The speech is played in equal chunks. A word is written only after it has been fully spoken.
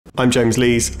I'm James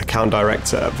Lees, Account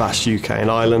Director at VASS UK and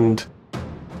Ireland.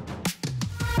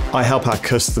 I help our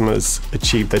customers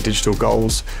achieve their digital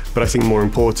goals, but I think more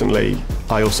importantly,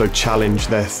 I also challenge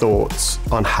their thoughts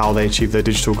on how they achieve their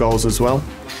digital goals as well.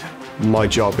 My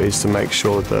job is to make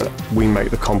sure that we make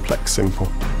the complex simple.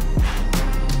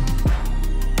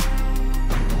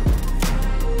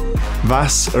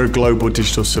 VASS are a global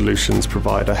digital solutions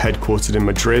provider headquartered in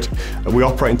Madrid. We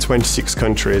operate in 26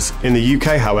 countries. In the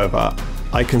UK, however,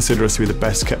 I consider us to be the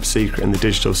best kept secret in the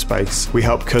digital space. We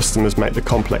help customers make the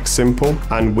complex simple,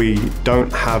 and we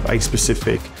don't have a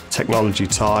specific technology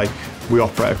tie. We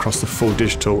operate across the full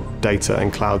digital data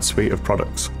and cloud suite of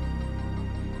products.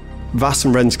 VASS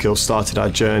and Rentokil started our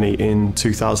journey in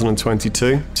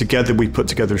 2022. Together we put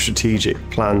together a strategic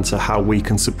plan to how we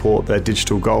can support their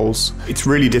digital goals. It's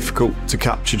really difficult to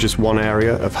capture just one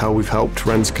area of how we've helped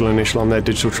Rentokil Initial on their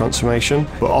digital transformation,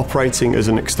 but operating as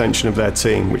an extension of their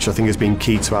team, which I think has been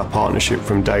key to our partnership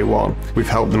from day one. We've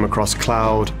helped them across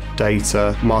cloud,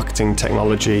 data, marketing,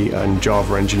 technology and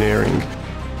Java engineering.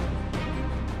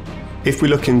 If we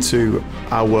look into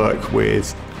our work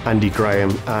with Andy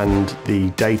Graham and the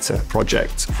data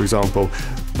project, for example,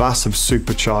 VASS have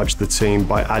supercharged the team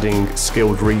by adding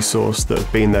skilled resource that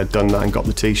have been there, done that and got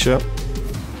the t-shirt.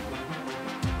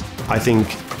 I think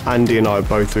Andy and I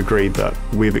both agreed that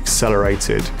we've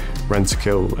accelerated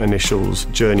Rentokil Initial's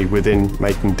journey within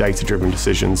making data-driven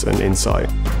decisions and insight.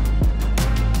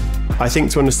 I think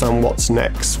to understand what's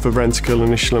next for Rentokil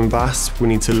Initial and VASS, we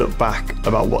need to look back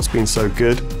about what's been so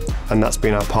good, and that's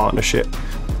been our partnership.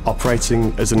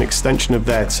 Operating as an extension of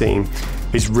their team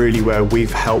is really where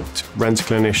we've helped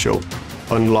Rentokil Initial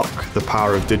unlock the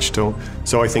power of digital.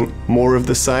 So I think more of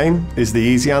the same is the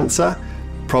easy answer.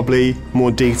 Probably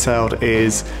more detailed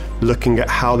is looking at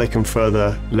how they can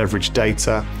further leverage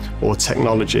data or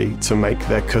technology to make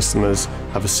their customers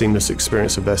have a seamless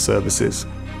experience of their services.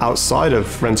 Outside of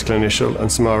Rentokil Initial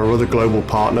and some of our other global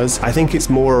partners, I think it's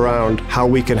more around how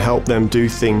we can help them do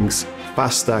things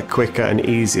faster, quicker and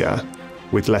easier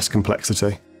with less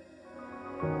complexity.